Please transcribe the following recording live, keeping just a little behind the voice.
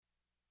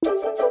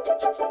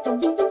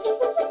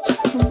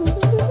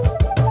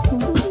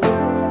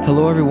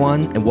Hello,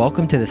 everyone, and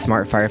welcome to the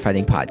Smart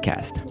Firefighting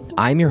Podcast.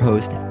 I'm your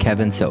host,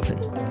 Kevin Sofin.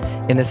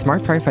 In the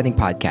Smart Firefighting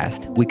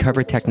Podcast, we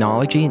cover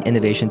technology and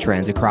innovation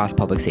trends across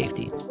public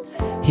safety.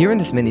 Here in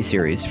this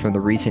mini-series from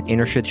the recent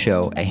Interschutz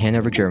show at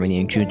Hanover, Germany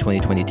in June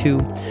 2022,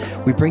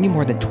 we bring you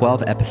more than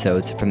 12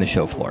 episodes from the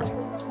show floor.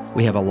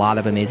 We have a lot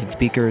of amazing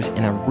speakers,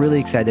 and I'm really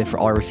excited for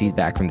all your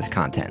feedback from this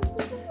content.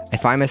 I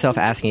find myself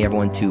asking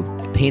everyone to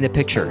paint a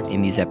picture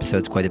in these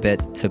episodes quite a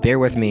bit, so bear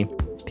with me,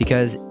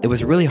 because it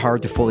was really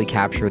hard to fully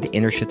capture the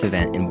Interschutz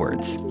event in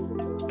words.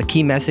 A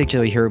key message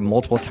that we hear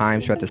multiple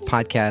times throughout this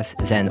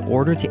podcast is that in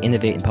order to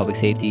innovate in public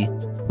safety,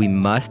 we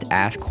must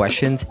ask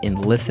questions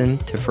and listen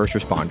to first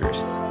responders.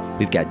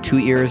 We've got 2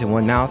 ears and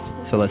 1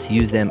 mouth, so let's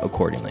use them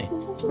accordingly.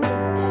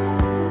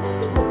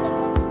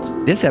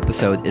 This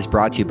episode is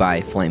brought to you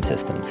by Flame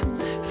Systems.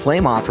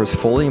 Flame offers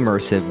fully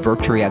immersive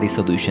virtual reality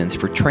solutions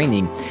for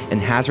training in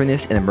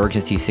hazardous and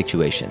emergency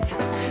situations.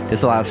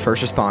 This allows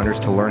first responders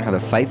to learn how to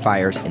fight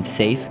fires in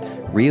safe,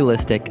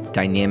 realistic,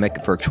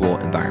 dynamic virtual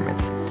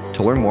environments.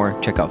 To learn more,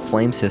 check out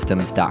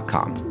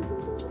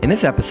flamesystems.com. In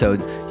this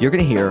episode, you're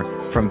going to hear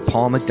from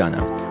Paul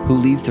McDonough, who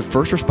leads the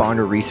First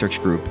Responder Research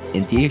Group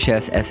in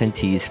DHS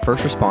S&T's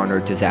First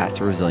Responder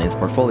Disaster Resilience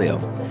portfolio.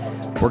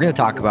 We're going to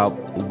talk about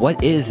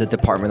what is the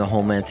Department of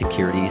Homeland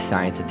Security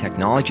Science and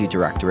Technology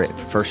Directorate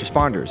for First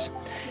Responders.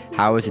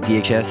 How is the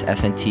DHS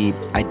S&T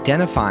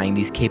identifying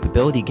these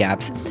capability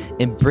gaps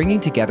and bringing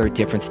together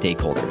different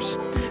stakeholders?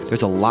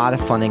 There's a lot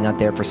of funding out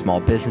there for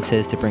small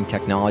businesses to bring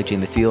technology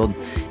in the field,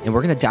 and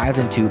we're going to dive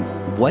into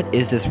what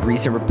is this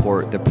recent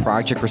report, the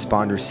Project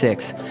Responder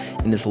 6,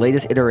 in this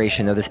latest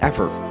iteration of this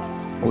effort,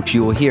 which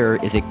you will hear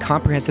is a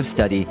comprehensive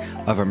study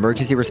of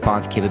emergency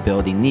response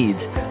capability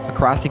needs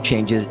across the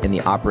changes in the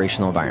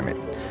operational environment.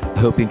 I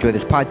hope you enjoy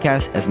this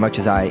podcast as much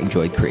as I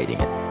enjoyed creating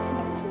it.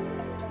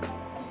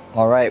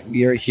 All right,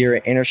 we are here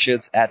at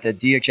Interschutz at the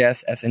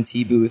DHS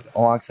S&T booth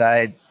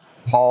alongside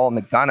Paul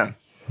McDonough.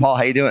 Paul,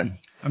 how you doing?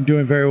 I'm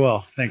doing very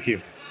well, thank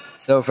you.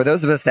 So for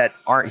those of us that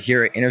aren't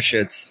here at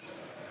Interschutz,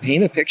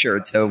 paint a picture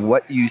to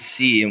what you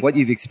see and what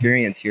you've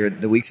experienced here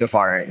the week so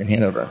far in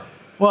Hanover.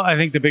 Well, I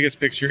think the biggest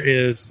picture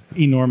is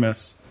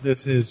enormous.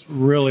 This is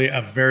really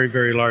a very,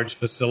 very large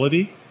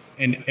facility,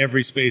 and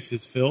every space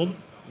is filled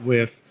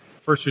with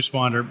first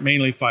responder,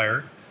 mainly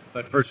fire,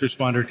 but first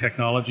responder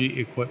technology,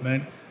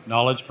 equipment,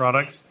 knowledge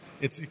products.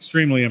 It's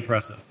extremely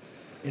impressive.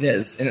 It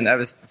is. And I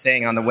was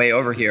saying on the way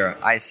over here,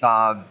 I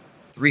saw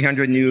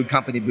 300 new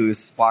company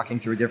booths walking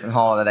through a different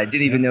hall that I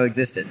didn't even know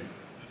existed.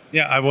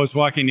 Yeah, I was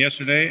walking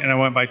yesterday, and I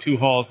went by 2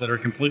 halls that are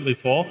completely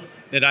full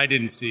that I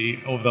didn't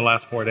see over the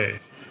last 4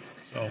 days.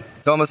 So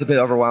it's almost a bit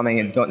overwhelming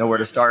and don't know where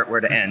to start,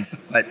 where to end.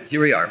 But here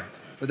we are.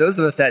 For those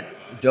of us that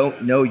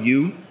don't know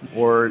you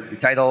or your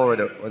title or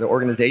the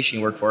organization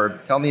you work for,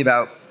 tell me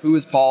about who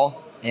is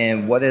Paul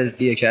and what is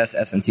DHS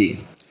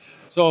S&T?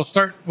 So I'll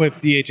start with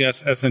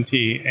DHS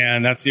S&T,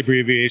 and that's the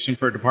abbreviation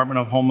for Department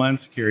of Homeland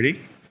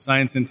Security,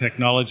 Science and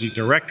Technology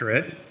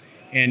Directorate.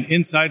 And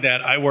inside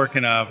that, I work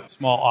in a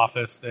small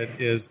office that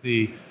is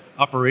the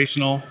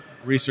Operational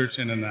Research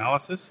and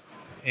Analysis.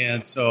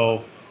 And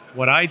so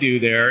what I do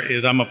there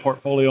is I'm a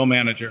portfolio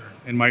manager,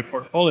 and my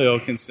portfolio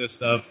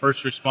consists of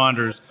first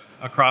responders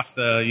across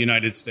the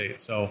United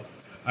States. So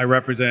I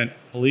represent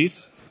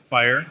police,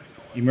 fire,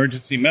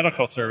 emergency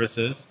medical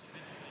services,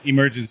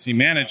 emergency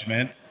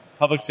management,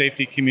 public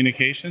safety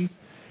communications,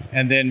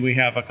 and then we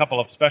have a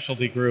couple of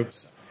specialty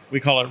groups. We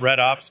call it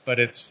Red Ops, but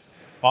it's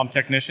bomb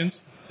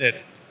technicians that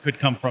could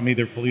come from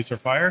either police or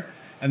fire.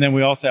 And then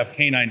we also have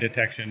canine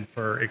detection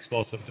for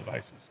explosive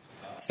devices.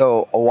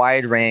 So a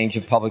wide range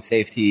of public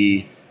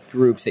safety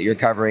groups that you're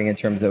covering in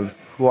terms of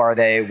who are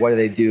they, what do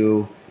they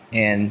do,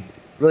 and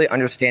really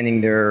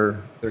understanding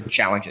their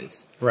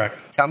challenges. Correct.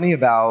 Tell me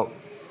about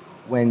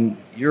when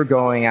you're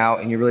going out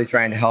and you're really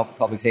trying to help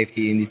public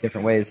safety in these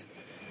different ways,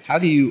 how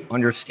do you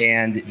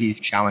understand these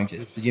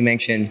challenges? Because you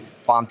mentioned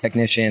bomb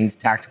technicians,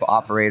 tactical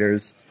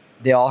operators,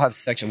 they all have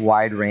such a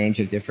wide range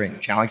of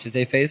different challenges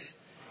they face.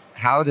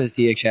 How does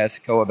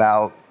DHS go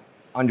about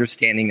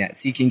understanding that,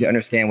 seeking to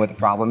understand what the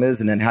problem is,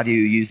 and then how do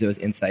you use those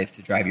insights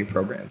to drive your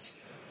programs?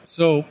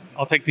 So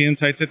I'll take the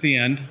insights at the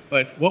end,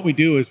 but what we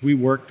do is we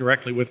work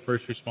directly with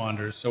first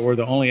responders. So we're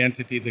the only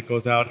entity that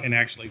goes out and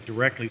actually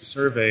directly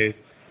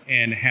surveys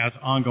and has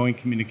ongoing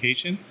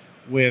communication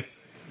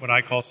with what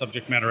I call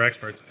subject matter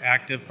experts,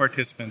 active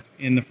participants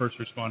in the first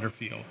responder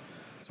field.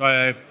 So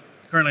I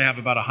currently have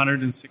about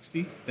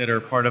 160 that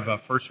are part of a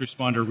first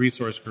responder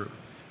resource group.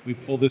 We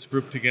pull this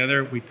group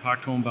together, we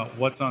talk to them about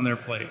what's on their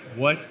plate,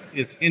 what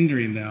is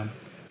hindering them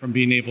from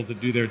being able to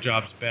do their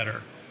jobs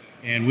better.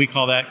 And we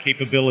call that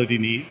capability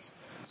needs.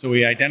 So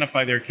we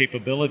identify their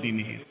capability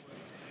needs.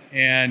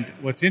 And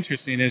what's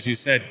interesting, as you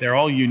said, they're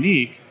all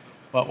unique,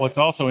 but what's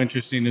also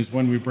interesting is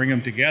when we bring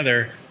them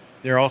together,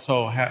 they're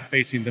also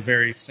facing the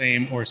very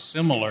same or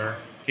similar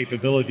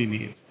capability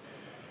needs.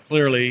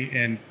 Clearly,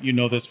 and you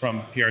know this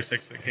from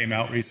PR6 that came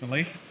out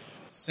recently,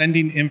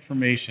 sending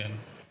information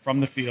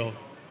from the field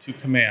to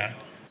command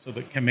so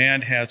that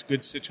command has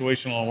good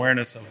situational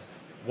awareness of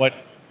what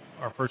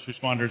our first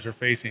responders are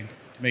facing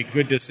to make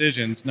good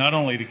decisions, not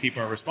only to keep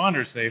our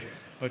responders safe,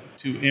 but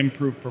to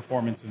improve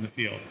performance in the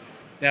field.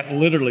 That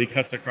literally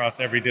cuts across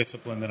every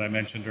discipline that I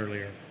mentioned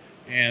earlier.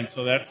 And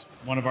so that's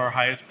one of our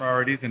highest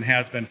priorities and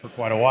has been for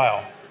quite a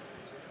while.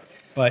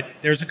 But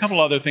there's a couple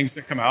other things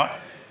that come out.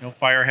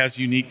 Fire has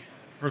unique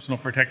personal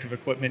protective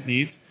equipment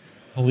needs.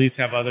 Police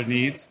have other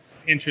needs.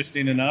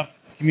 Interesting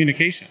enough,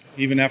 communication,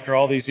 even after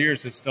all these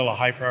years, is still a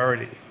high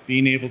priority.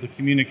 Being able to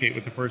communicate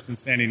with the person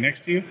standing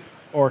next to you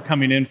or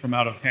coming in from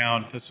out of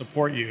town to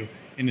support you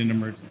in an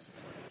emergency.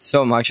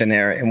 So much in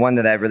there. And one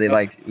that I really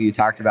liked you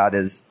talked about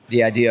is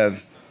the idea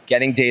of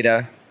getting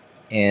data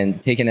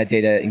and taking that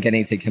data and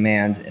getting it to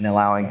command and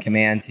allowing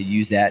command to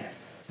use that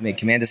to make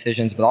command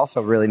decisions, but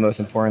also really most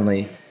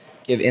importantly,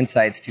 give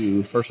insights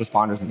to first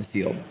responders in the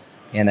field.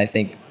 And I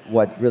think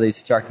what really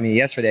struck me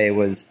yesterday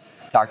was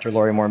Dr.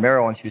 Lori Moore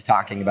Merrill, when she was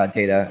talking about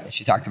data.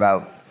 She talked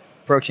about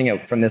approaching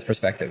it from this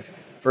perspective.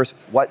 First,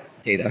 what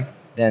data?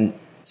 Then,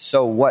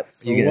 so what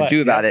are you going to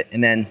do about it?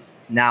 And then,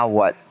 now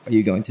what are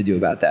you going to do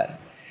about that?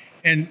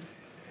 And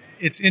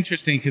it's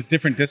interesting because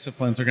different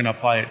disciplines are going to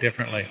apply it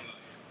differently.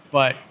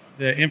 But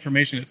the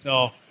information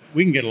itself,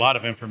 we can get a lot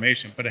of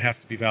information, but it has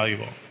to be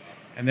valuable.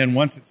 And then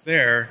once it's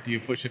there, do you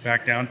push it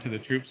back down to the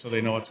troops so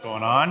they know what's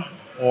going on?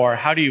 Or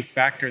how do you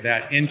factor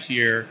that into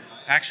your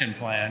action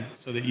plan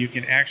so that you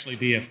can actually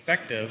be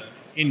effective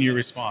in your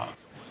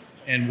response?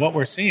 And what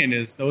we're seeing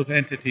is those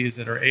entities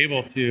that are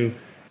able to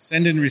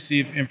send and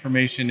receive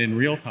information in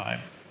real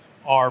time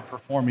are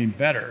performing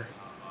better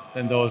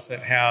than those that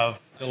have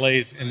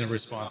delays in the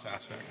response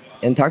aspect.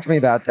 And talk to me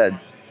about that,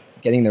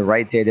 getting the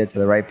right data to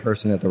the right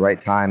person at the right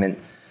time, and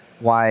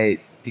why,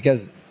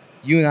 because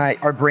you and I,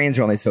 our brains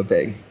are only so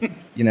big.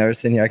 We're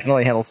sitting here, I can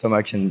only handle so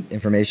much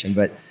information,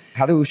 but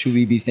should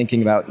we be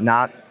thinking about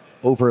not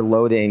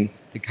overloading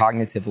the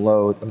cognitive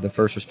load of the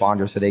first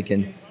responder so they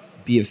can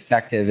be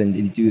effective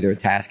and do their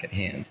task at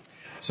hand?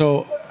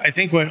 So I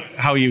think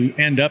how you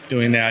end up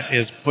doing that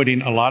is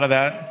putting a lot of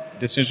that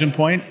decision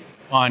point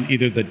on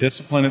either the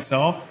discipline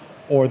itself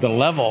or the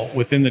level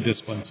within the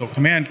discipline. So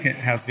command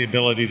has the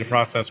ability to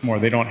process more.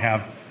 They don't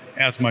have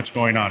as much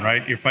going on,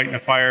 right? You're fighting a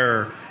fire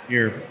or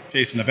you're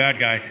chasing a bad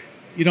guy.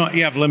 You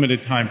have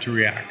limited time to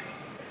react.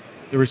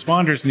 The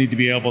responders need to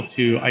be able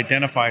to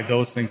identify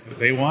those things that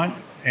they want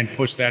and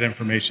push that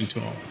information to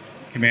them.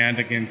 Command,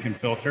 again, can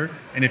filter.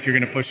 And if you're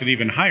going to push it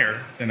even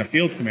higher than a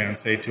field command,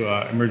 say to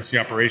an emergency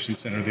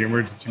operations center, the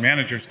emergency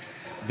managers,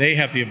 they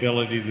have the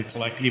ability to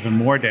collect even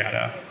more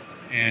data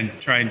and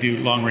try and do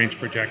long-range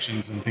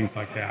projections and things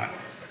like that.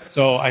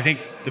 So I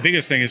think the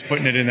biggest thing is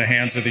putting it in the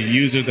hands of the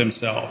user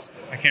themselves.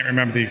 I can't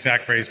remember the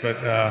exact phrase, but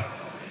a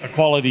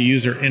quality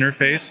user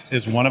interface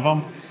is one of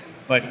them.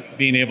 But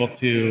being able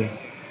to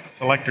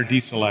select or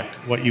deselect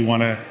what you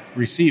want to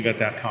receive at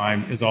that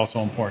time is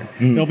also important.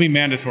 There'll be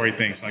mandatory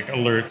things like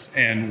alerts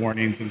and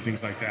warnings and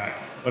things like that.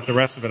 But the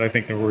rest of it, I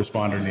think the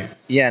responder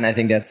needs. Yeah, and I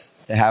think that's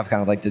to have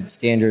kind of like the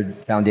standard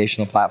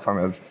foundational platform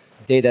of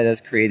data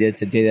that's created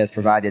to data that's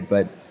provided.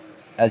 But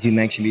as you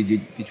mentioned,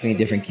 between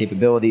different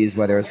capabilities,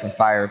 whether it's from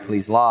fire,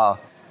 police, law,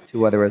 to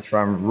whether it's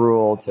from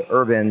rural to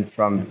urban,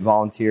 from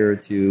volunteer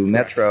to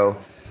metro,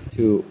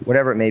 to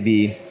whatever it may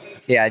be.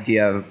 It's the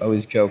idea of, I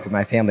always joke with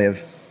my family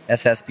of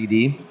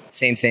SSBD,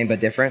 same but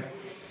different.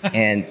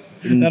 And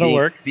that'll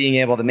work. Being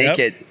able to make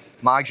it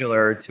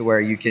modular to where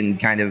you can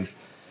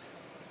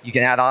you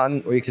can add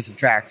on or you can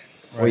subtract,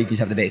 or you can just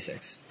have the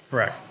basics.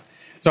 Correct.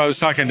 So I was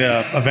talking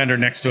to a vendor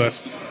next to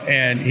us,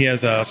 and he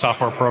has a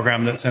software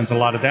program that sends a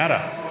lot of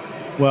data.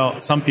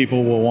 Well, some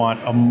people will want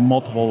a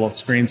multiple of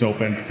screens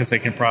open because they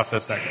can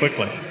process that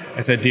quickly.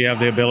 I said, do you have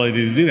the ability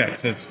to do that? He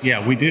says,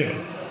 yeah, we do.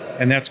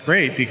 And that's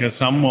great because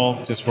some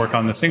will just work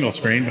on the single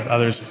screen, but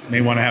others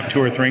may want to have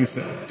two or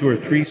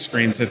three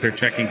screens that they're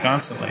checking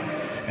constantly.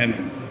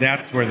 And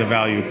that's where the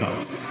value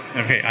comes.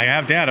 Okay, I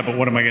have data, but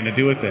what am I going to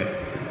do with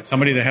it?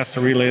 Somebody that has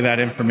to relay that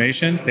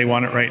information, they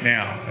want it right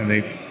now, and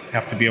they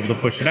have to be able to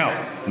push it out.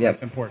 Yep.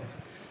 That's important.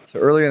 So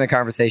earlier in the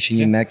conversation,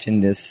 you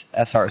mentioned this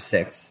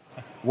SR6.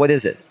 What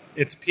is it?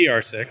 It's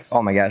PR6.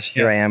 Oh my gosh,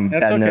 here I am.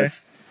 That's bad okay.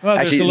 notes. Well,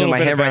 there's a little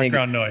bit of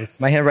background noise.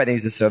 My handwriting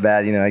is just so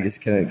bad, I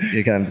just kind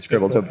of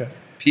scribbled. Okay. So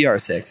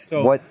PR6.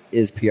 So what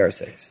is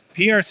PR6?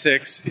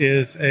 PR6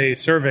 is a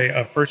survey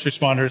of first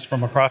responders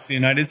from across the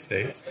United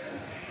States.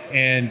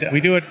 And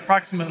we do it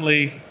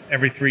approximately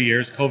every 3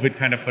 years. COVID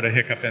kind of put a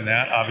hiccup in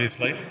that,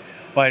 obviously.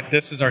 But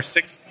this is our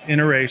 6th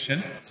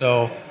iteration,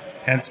 so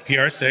hence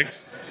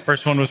PR6.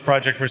 First one was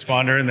Project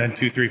Responder, and then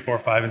 2, 3, 4,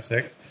 5, and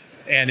 6.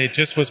 And it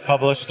just was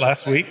published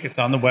last week. It's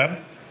on the web.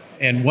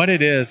 And what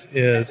it is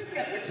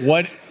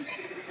what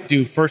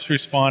do first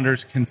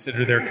responders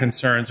consider their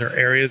concerns or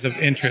areas of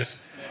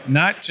interest,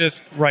 not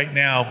just right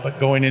now, but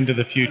going into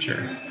the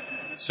future.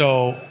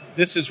 So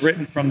this is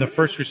written from the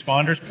first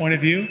responders' point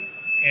of view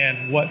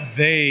and what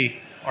they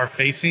are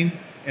facing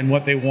and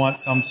what they want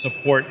some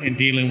support in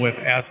dealing with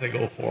as they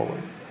go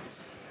forward.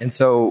 And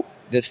so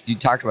this, you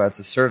talked about, it's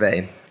a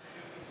survey.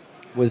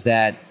 Was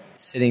that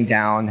sitting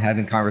down,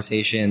 having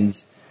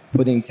conversations,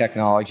 putting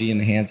technology in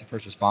the hands of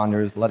first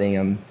responders, letting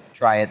them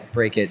try it,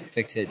 break it,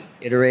 fix it,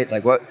 iterate?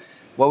 Like what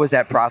was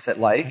that process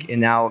like?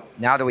 And now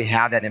that we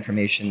have that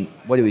information,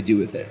 what do we do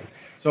with it?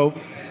 So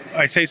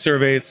I say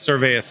survey, it's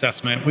survey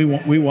assessment. We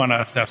want to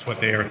assess what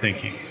they are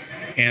thinking.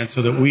 And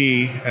so that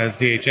we, as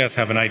DHS,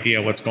 have an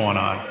idea what's going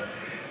on.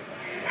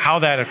 How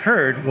that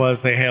occurred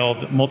was they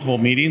held multiple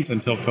meetings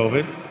until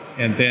COVID,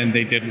 and then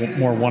they did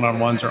more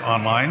one-on-ones or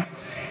onlines.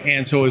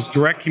 And so it was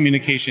direct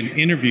communication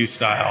interview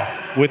style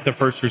with the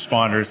first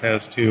responders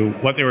as to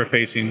what they were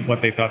facing,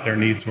 what they thought their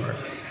needs were.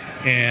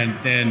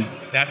 And then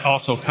that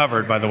also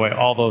covered, by the way,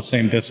 all those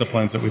same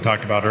disciplines that we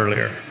talked about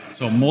earlier.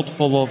 So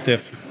multiple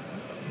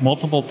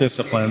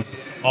disciplines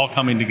all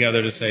coming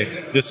together to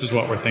say, this is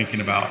what we're thinking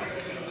about.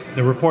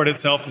 The report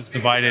itself is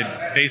divided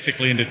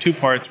basically into two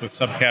parts with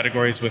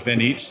subcategories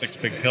within each, 6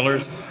 big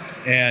pillars.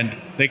 And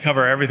they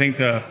cover everything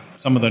to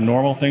some of the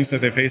normal things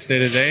that they face day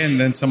to day, and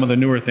then some of the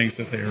newer things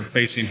that they're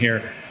facing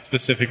here,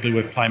 specifically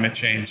with climate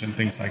change and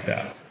things like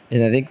that.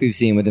 And I think we've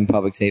seen within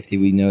public safety,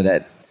 we know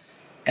that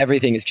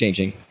everything is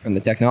changing, from the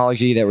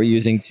technology that we're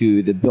using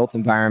to the built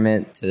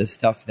environment to the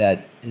stuff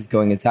that is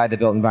going inside the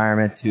built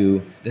environment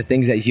to the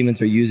things that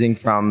humans are using,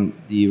 from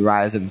the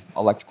rise of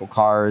electrical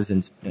cars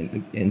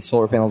and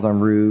solar panels on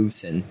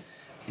roofs, and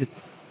just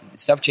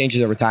stuff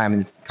changes over time.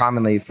 And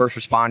commonly, first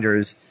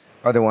responders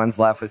are the ones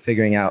left with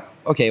figuring out,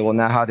 okay, well,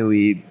 now how do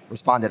we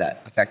respond to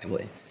that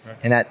effectively? Right.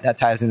 And that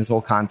ties in this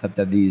whole concept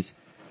of these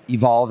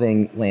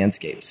evolving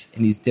landscapes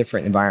in these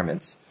different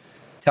environments.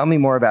 Tell me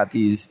more about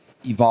these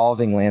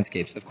evolving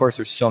landscapes. Of course,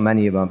 there's so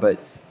many of them, but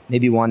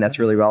maybe one that's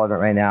really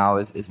relevant right now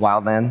is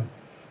wildland.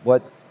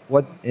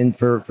 And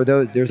for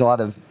those, there's a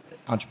lot of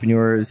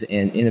entrepreneurs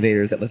and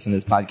innovators that listen to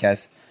this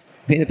podcast.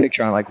 Paint a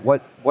picture on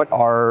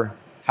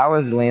how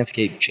has the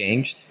landscape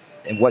changed,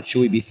 and what should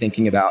we be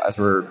thinking about as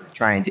we're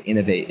trying to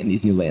innovate in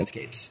these new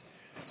landscapes?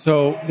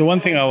 So the one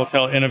thing I will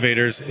tell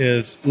innovators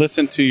is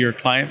listen to your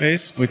client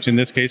base, which in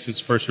this case is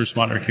first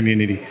responder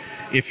community.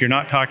 If you're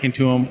not talking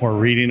to them or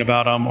reading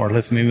about them or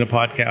listening to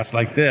podcasts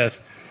like this,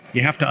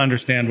 you have to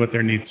understand what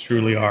their needs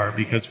truly are,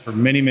 because for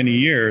many, many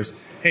years,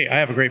 hey, I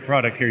have a great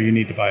product here, you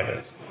need to buy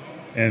this.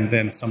 And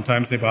then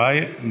sometimes they buy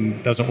it and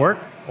it doesn't work,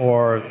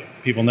 or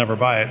people never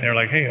buy it. And they're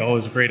like, hey, it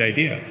was a great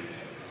idea.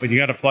 But you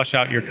got to flush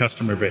out your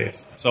customer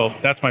base. So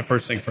that's my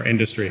first thing for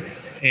industry.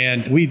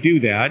 And we do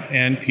that,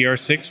 and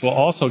PR6 will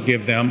also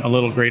give them a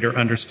little greater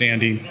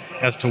understanding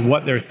as to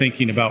what they're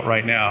thinking about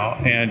right now.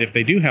 And if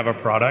they do have a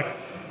product,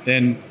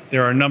 then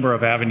there are a number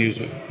of avenues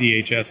with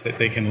DHS that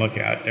they can look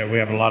at. We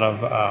have a lot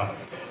of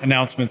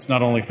announcements,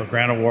 not only for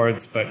grant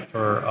awards, but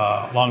for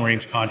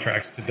long-range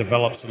contracts to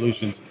develop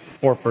solutions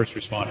for first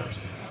responders.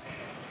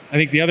 I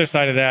think the other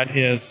side of that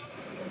is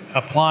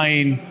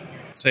applying,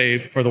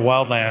 say, for the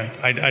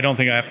wildland. I don't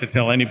think I have to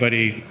tell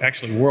anybody,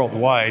 actually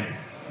worldwide,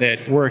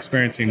 that we're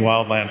experiencing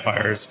wildland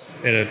fires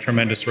at a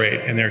tremendous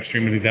rate, and they're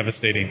extremely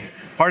devastating.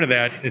 Part of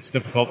that, it's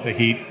difficult, the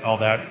heat, all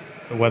that,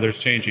 the weather's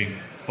changing.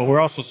 But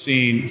we're also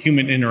seeing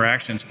human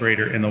interactions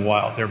greater in the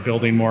wild. They're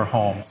building more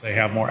homes. They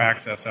have more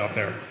access out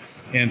there.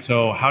 And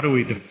so how do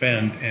we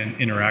defend and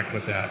interact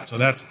with that? So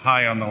that's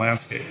high on the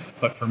landscape.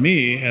 But for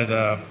me, as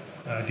a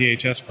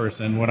DHS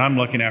person, what I'm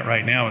looking at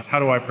right now is how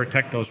do I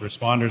protect those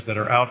responders that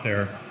are out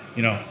there,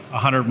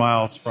 100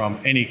 miles from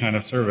any kind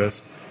of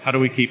service? How do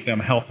we keep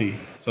them healthy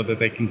so that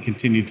they can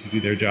continue to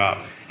do their job?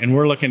 And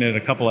we're looking at a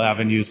couple of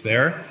avenues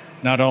there,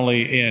 not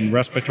only in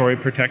respiratory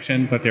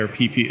protection, but their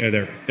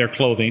PPE, their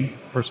clothing,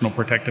 personal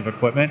protective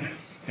equipment,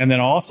 and then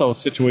also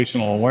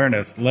situational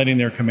awareness, letting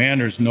their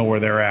commanders know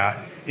where they're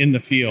at in the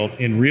field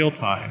in real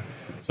time,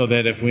 so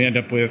that if we end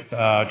up with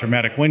a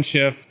dramatic wind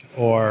shift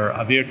or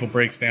a vehicle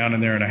breaks down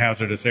and they're in a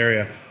hazardous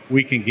area,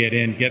 we can get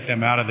in, get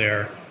them out of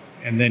there,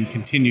 and then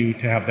continue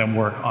to have them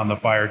work on the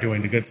fire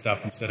doing the good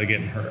stuff instead of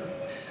getting hurt.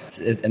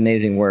 It's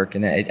amazing work,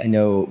 and I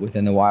know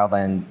within the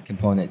wildland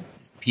component,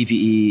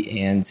 PPE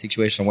and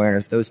situational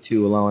awareness, those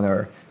two alone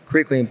are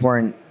critically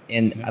important.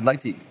 And I'd like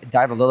to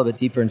dive a little bit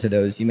deeper into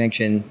those. You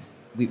mentioned,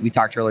 we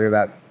talked earlier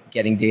about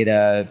getting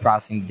data,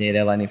 processing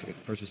data, letting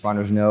first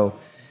responders know.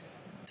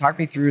 Talk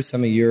me through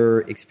some of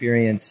your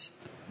experience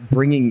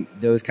bringing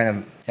those kind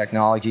of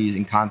technologies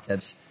and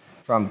concepts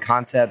from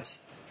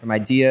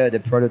idea to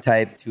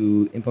prototype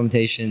to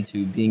implementation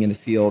to being in the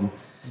field,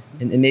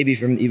 and maybe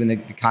from even the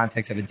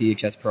context of a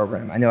DHS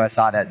program. I know I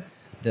saw that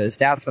the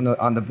stats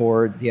on the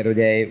board the other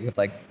day with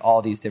like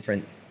all these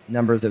different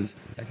numbers of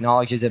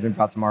technologies that have been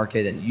brought to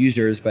market and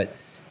users, but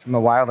from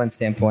a wildland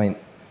standpoint,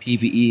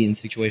 PPE and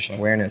situational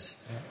awareness,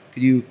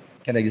 could you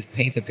kind of just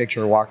paint the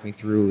picture or walk me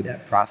through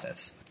that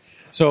process?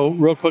 So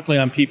real quickly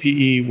on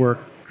PPE, we're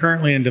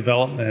currently in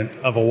development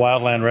of a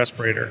wildland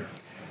respirator.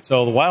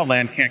 So the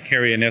wildland can't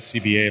carry an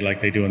SCBA like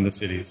they do in the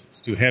cities.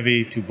 It's too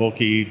heavy, too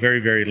bulky,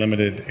 very, very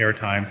limited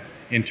airtime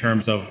in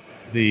terms of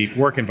the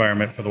work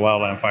environment for the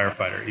wildland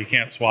firefighter. You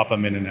can't swap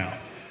them in and out.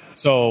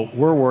 So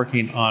we're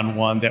working on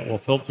one that will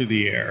filter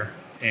the air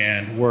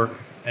and work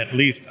at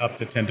least up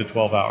to 10 to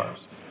 12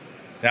 hours.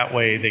 That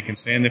way they can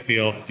stay in the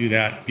field, do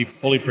that, be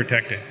fully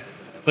protected.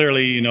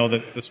 Clearly, you know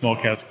that the smoke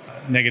has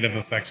negative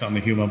effects on the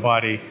human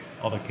body.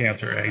 all the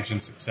cancer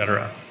agents, et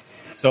cetera.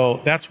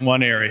 So that's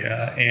one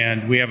area.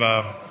 And we have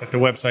at the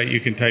website, you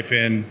can type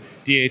in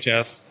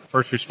DHS,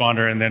 first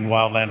responder, and then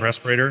wildland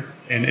respirator,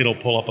 and it'll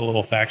pull up a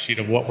little fact sheet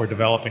of what we're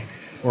developing.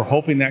 We're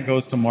hoping that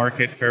goes to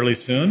market fairly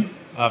soon.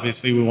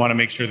 Obviously, we want to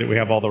make sure that we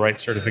have all the right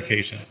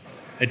certifications.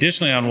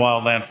 Additionally, on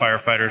wildland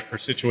firefighters for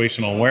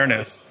situational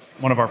awareness,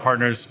 one of our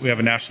partners, we have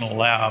a national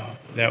lab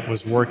that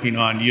was working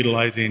on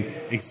utilizing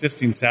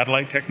existing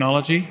satellite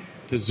technology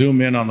to zoom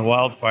in on the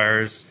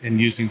wildfires and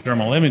using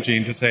thermal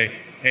imaging to say,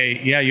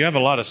 hey, yeah, you have a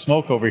lot of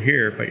smoke over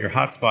here, but your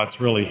hotspot's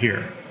really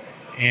here.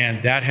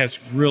 And that has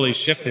really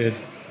shifted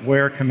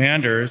where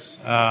commanders,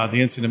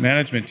 the incident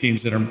management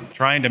teams that are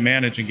trying to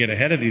manage and get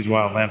ahead of these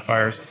wildland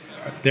fires,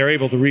 they're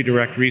able to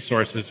redirect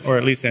resources or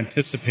at least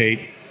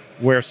anticipate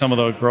where some of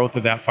the growth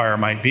of that fire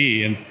might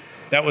be. And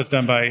that was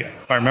done by,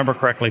 if I remember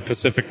correctly,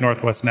 Pacific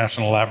Northwest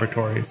National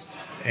Laboratories.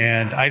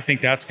 And I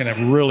think that's going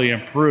to really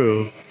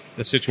improve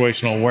the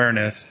situational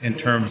awareness in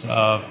terms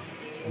of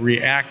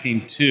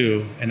reacting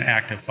to an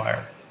active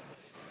fire.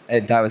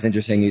 That was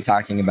interesting, you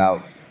talking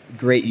about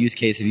great use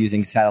case of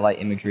using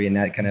satellite imagery and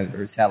that kind of,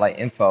 or satellite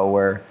info,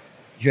 where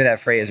you hear that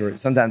phrase where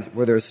sometimes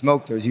where there's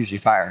smoke, there's usually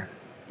fire.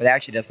 But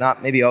actually that's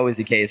not maybe always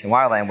the case in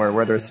wildland,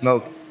 where there's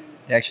smoke,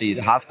 actually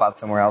the hotspot's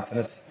somewhere else. And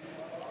it's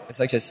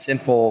such a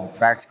simple,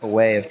 practical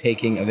way of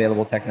taking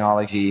available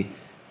technology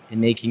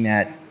and making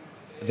that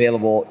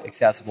available,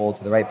 accessible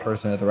to the right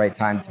person at the right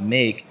time to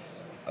make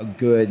a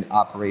good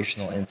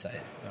operational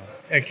insight.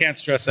 I can't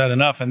stress that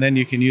enough. And then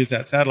you can use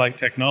that satellite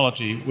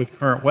technology with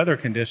current weather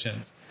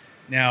conditions.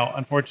 Now,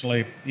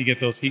 unfortunately, you get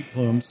those heat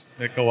plumes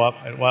that go up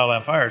at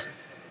wildland fires.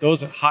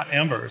 Those hot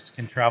embers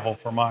can travel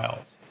for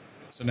miles.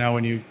 So now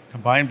when you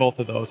combine both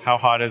of those, how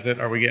hot is it?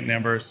 Are we getting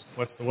embers?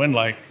 What's the wind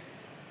like?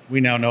 We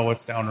now know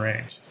what's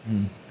downrange.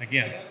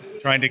 Again,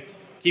 trying to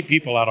keep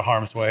people out of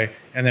harm's way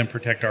and then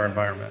protect our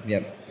environment.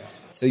 Yep.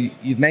 So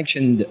you've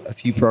mentioned a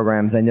few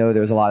programs. I know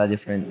there's a lot of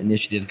different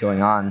initiatives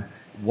going on.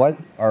 What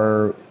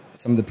are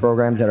some of the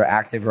programs that are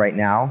active right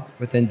now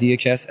within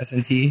DHS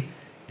S&T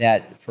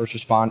that first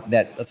respond,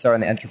 that let's start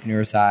on the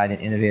entrepreneur side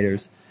and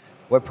innovators?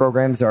 What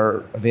programs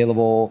are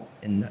available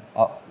and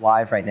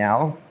live right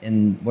now?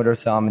 And what are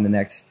some in the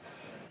next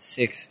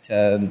 6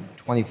 to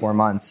 24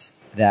 months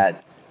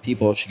that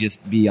people should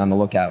just be on the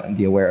lookout and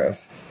be aware of?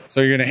 So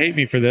you're going to hate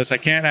me for this. I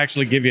can't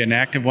actually give you an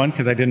active one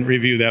because I didn't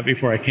review that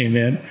before I came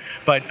in.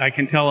 But I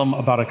can tell them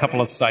about a couple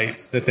of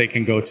sites that they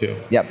can go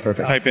to. Yep,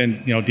 perfect. Type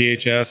in,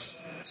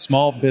 DHS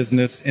Small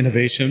Business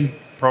Innovation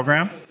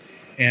Program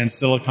and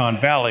Silicon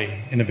Valley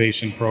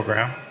Innovation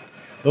Program.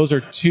 Those are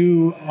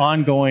two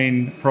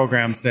ongoing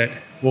programs that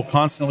will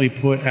constantly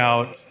put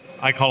out,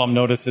 I call them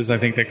notices, I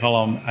think they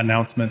call them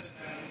announcements,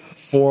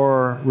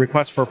 for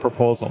requests for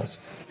proposals.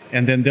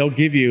 And then they'll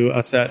give you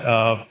a set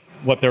of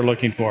what they're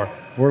looking for.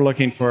 We're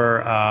looking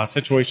for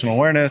situational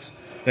awareness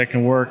that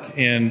can work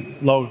in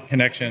low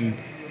connection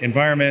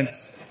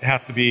environments. It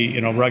has to be,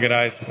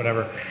 ruggedized,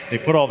 whatever. They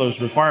put all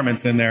those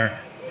requirements in there,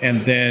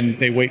 and then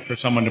they wait for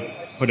someone to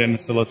put in a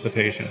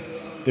solicitation.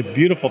 The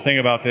beautiful thing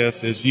about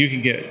this is you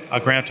can get a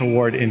grant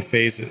award in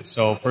phases.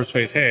 So first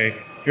phase, hey,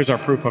 here's our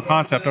proof of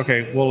concept.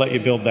 Okay, we'll let you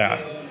build that.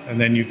 And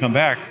then you come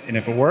back, and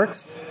if it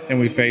works, then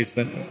we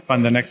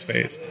fund the next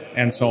phase,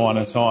 and so on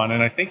and so on.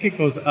 And I think it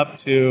goes up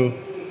to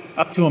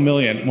 $1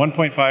 million,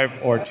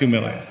 1.5 or $2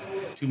 million.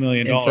 $2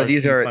 million. And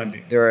so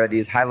funding. There are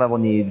these high level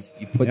needs.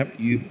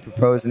 You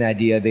propose an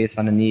idea based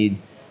on the need,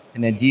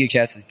 and then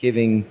DHS is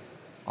giving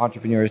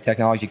entrepreneurs,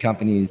 technology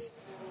companies,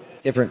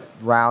 different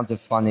rounds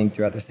of funding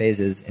throughout the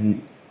phases.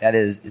 And that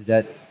is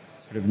that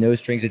sort of no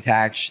strings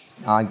attached,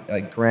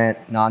 grant,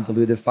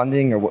 non-dilutive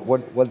funding, or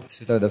what's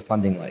sort of the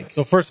funding like?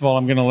 So first of all,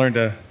 I'm going to learn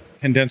to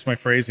condense my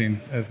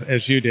phrasing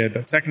as you did.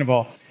 But second of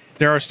all,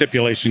 there are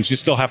stipulations. You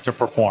still have to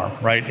perform,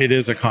 right? It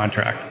is a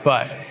contract.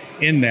 But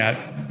in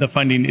that, the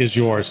funding is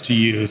yours to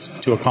use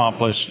to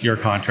accomplish your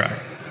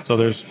contract.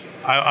 So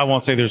I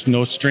won't say there's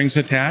no strings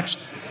attached,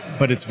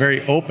 but it's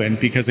very open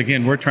because,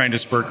 again, we're trying to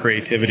spur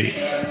creativity.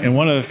 And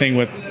one other thing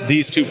with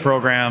these two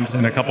programs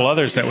and a couple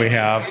others that we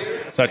have,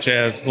 such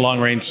as long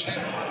range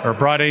or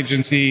broad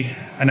agency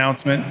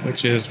announcement,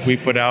 which is we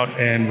put out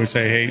and we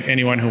say, hey,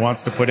 anyone who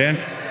wants to put in.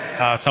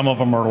 Some of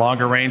them are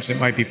longer range. It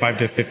might be 5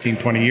 to 15,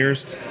 20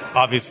 years.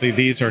 Obviously,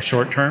 these are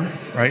short term,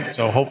 right?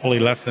 So hopefully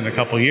less than a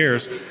couple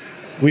years.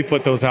 We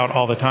put those out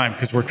all the time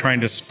because we're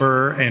trying to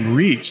spur and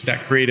reach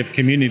that creative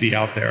community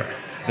out there.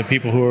 The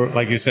people who are,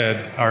 like you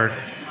said, are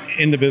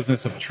in the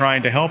business of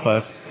trying to help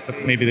us,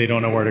 but maybe they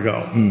don't know where to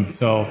go.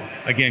 So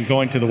again,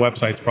 going to the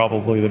website is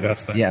probably the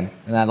best thing. Yeah,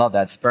 and I love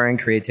that, spurring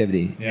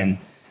creativity. Yeah. And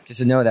just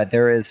to know that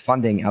there is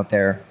funding out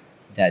there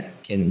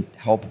that can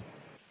help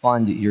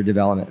fund your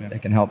development,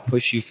 that can help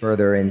push you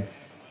further. And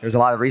there's a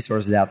lot of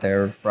resources out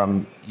there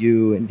from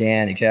you and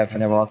Dan and Jeff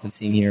and everyone else I've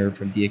seen here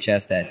from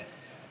DHS that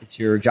it's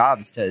your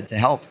job to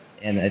help.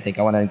 And I think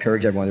I want to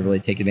encourage everyone to really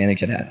take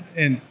advantage of that.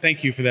 And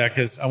thank you for that,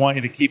 because I want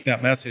you to keep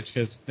that message,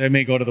 because they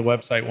may go to the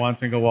website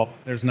once and go, well,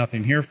 there's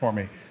nothing here for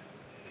me.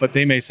 But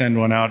they may send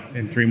one out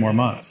in 3 more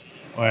months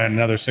or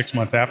another 6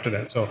 months after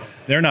that. So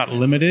they're not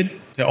limited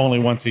to only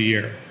once a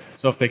year.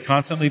 So if they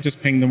constantly just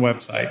ping the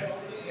website,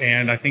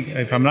 and I think,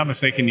 if I'm not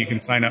mistaken, you can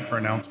sign up for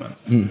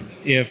announcements.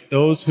 If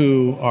those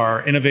who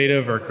are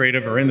innovative or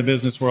creative or in the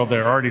business world,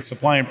 they're already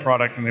supplying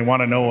product and they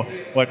want to know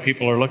what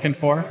people are looking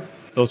for,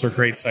 those are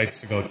great sites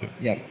to go to.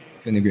 Yeah,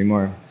 couldn't agree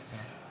more.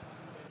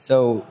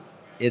 So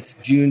it's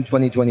June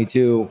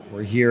 2022.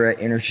 We're here at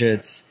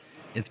Interschutz.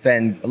 It's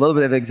been a little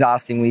bit of an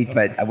exhausting week,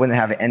 but I wouldn't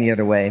have it any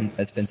other way.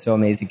 It's been so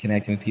amazing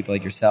connecting with people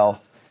like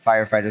yourself,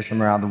 firefighters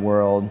from around the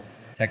world,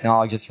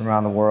 technologists from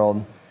around the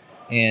world,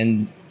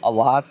 and a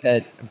lot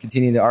that I'm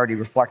continuing to already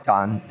reflect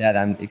on that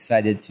I'm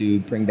excited to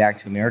bring back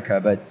to America.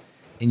 But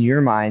in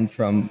your mind,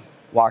 from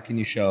walking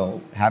the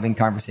show, having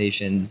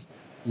conversations,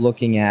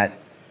 looking at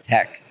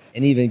tech,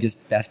 and even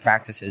just best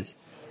practices,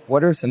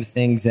 what are some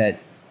things that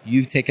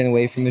you've taken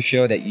away from the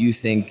show that you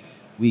think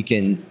we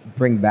can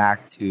bring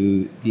back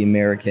to the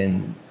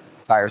American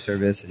fire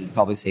service and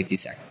public safety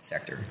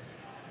sector?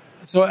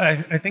 So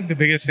I think the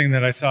biggest thing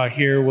that I saw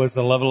here was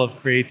the level of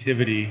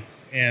creativity.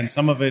 And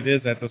some of it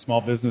is at the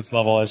small business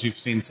level, as you've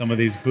seen some of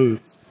these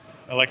booths.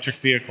 Electric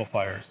vehicle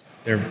fires.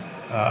 They're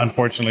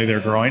unfortunately, they're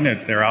growing.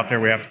 They're out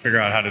there. We have to figure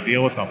out how to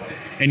deal with them.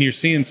 And you're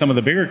seeing some of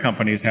the bigger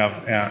companies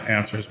have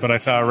answers. But I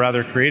saw a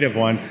rather creative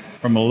one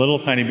from a little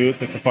tiny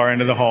booth at the far end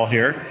of the hall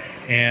here.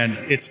 And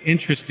it's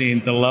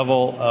interesting the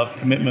level of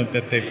commitment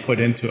that they've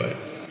put into it.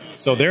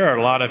 So there are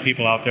a lot of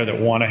people out there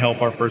that want to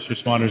help our first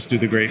responders do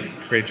the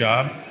great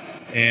job.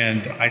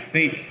 And I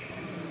think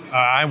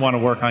I want to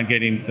work on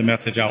getting the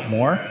message out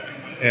more.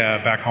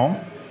 Back home,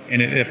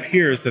 and it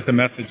appears that the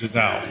message is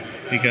out,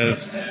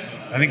 because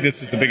I think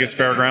this is the biggest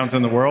fairgrounds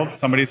in the world,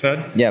 somebody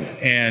said. Yep.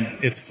 And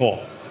it's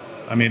full.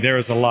 I mean, there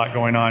is a lot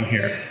going on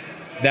here.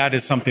 That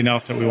is something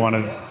else that we want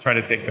to try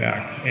to take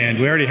back. And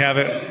we already have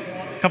it,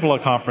 a couple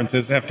of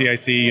conferences,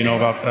 FDIC, you know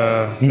about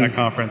that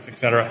conference, et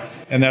cetera.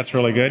 And that's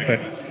really good.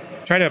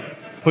 But try to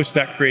push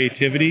that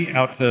creativity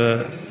out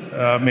to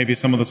maybe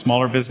some of the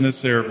smaller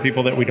business or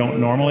people that we don't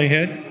normally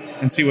hit,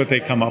 and see what they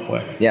come up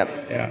with. Yep.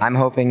 Yeah. I'm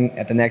hoping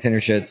at the next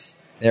Interschutz,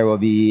 there will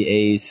be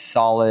a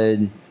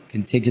solid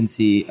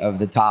contingency of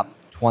the top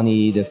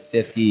 20 to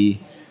 50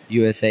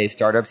 USA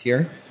startups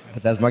here.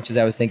 Because as much as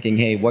I was thinking,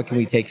 hey, what can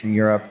we take from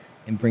Europe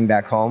and bring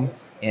back home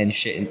and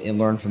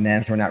learn from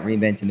them so we're not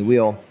reinventing the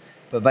wheel,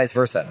 but vice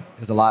versa.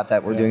 There's a lot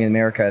that we're doing in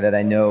America that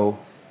I know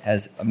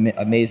has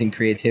amazing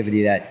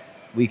creativity that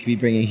we could be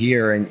bringing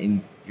here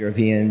in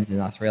Europeans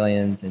and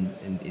Australians and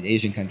in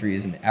Asian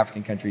countries and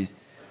African countries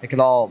that could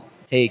all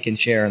take and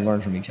share and learn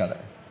from each other.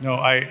 No,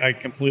 I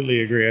completely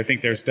agree. I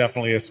think there's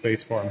definitely a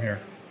space for them here.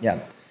 Yeah.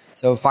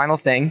 So final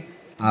thing,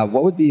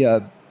 what would be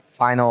a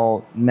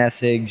final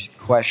message,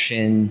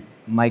 question,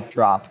 mic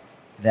drop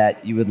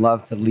that you would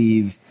love to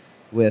leave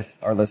with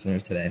our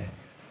listeners today?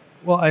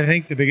 Well, I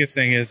think the biggest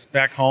thing is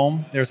back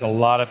home, there's a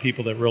lot of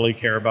people that really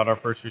care about our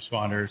first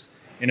responders.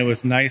 And it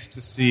was nice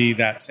to see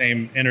that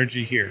same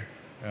energy here.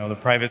 You know, the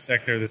private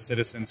sector, the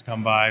citizens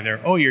come by,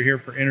 they're, oh, you're here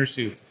for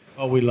Interschutz.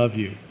 Oh, we love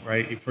you,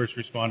 right? You first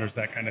responders,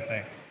 that kind of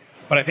thing.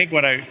 But I think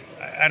what I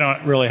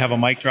don't really have a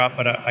mic drop,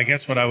 but I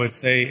guess what I would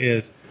say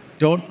is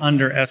don't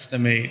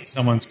underestimate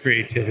someone's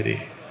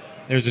creativity.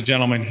 There's a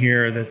gentleman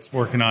here that's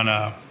working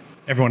on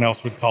everyone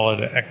else would call it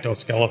an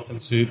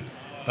ectoskeleton suit,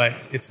 but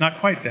it's not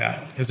quite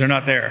that because they're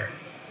not there.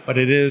 But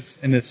it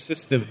is an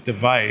assistive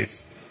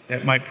device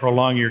that might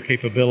prolong your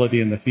capability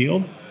in the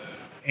field.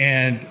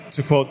 And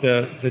to quote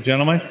the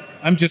gentleman,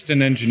 I'm just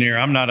an engineer.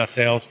 I'm not a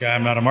sales guy.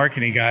 I'm not a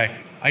marketing guy.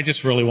 I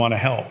just really want to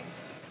help.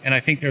 And I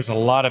think there's a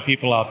lot of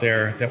people out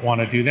there that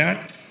want to do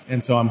that.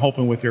 And so I'm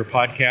hoping with your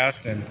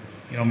podcast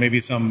and maybe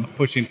some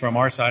pushing from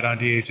our side on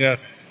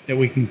DHS that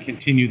we can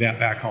continue that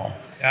back home.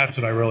 That's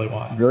what I really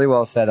want. Really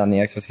well said on the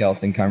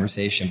exoskeleton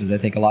conversation, because I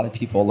think a lot of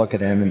people look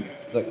at him and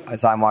look,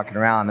 as I'm walking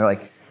around, they're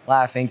like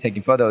laughing,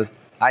 taking photos.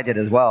 I did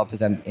as well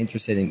because I'm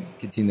interested in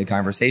continuing the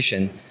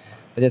conversation.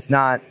 But it's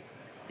not,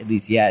 at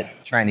least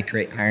yet, trying to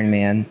create Iron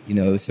Man,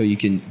 so you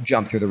can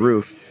jump through the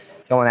roof.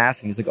 Someone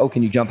asked him, he's like, oh,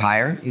 can you jump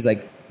higher? He's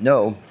like,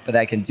 no, but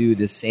I can do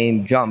the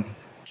same jump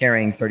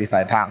carrying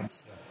 35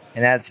 pounds.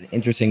 And that's an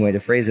interesting way to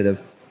phrase it,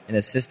 of an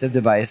assistive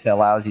device that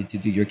allows you to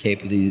do your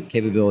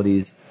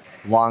capabilities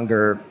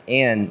longer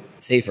and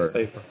safer.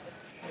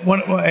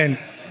 And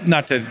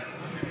not to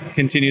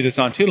continue this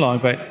on too long,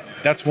 but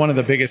that's one of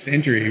the biggest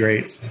injury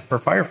rates for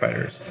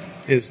firefighters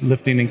is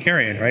lifting and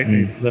carrying, right?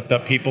 They lift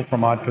up people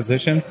from odd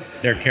positions.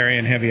 They're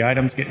carrying heavy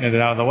items, getting it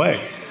out of the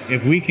way.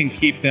 If we can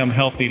keep them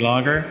healthy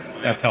longer,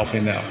 that's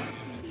helping them.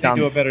 They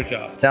do a better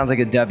job. Sounds like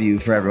a W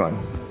for everyone.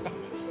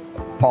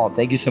 Paul,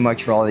 thank you so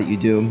much for all that you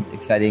do.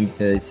 Exciting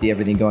to see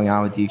everything going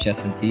on with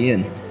DHS&T,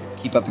 and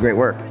keep up the great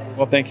work.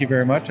 Well, thank you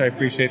very much. I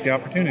appreciate the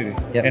opportunity.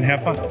 Yep. And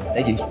have fun.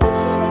 Thank you.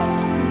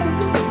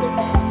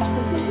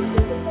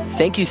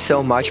 Thank you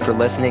so much for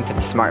listening to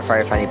the Smart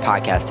Firefighting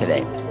Podcast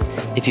today.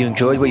 If you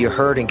enjoyed what you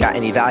heard and got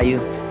any value,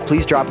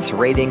 please drop us a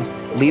rating,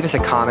 leave us a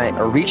comment,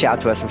 or reach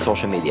out to us on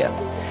social media.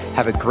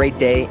 Have a great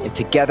day, and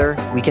together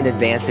we can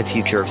advance the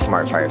future of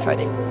smart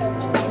firefighting.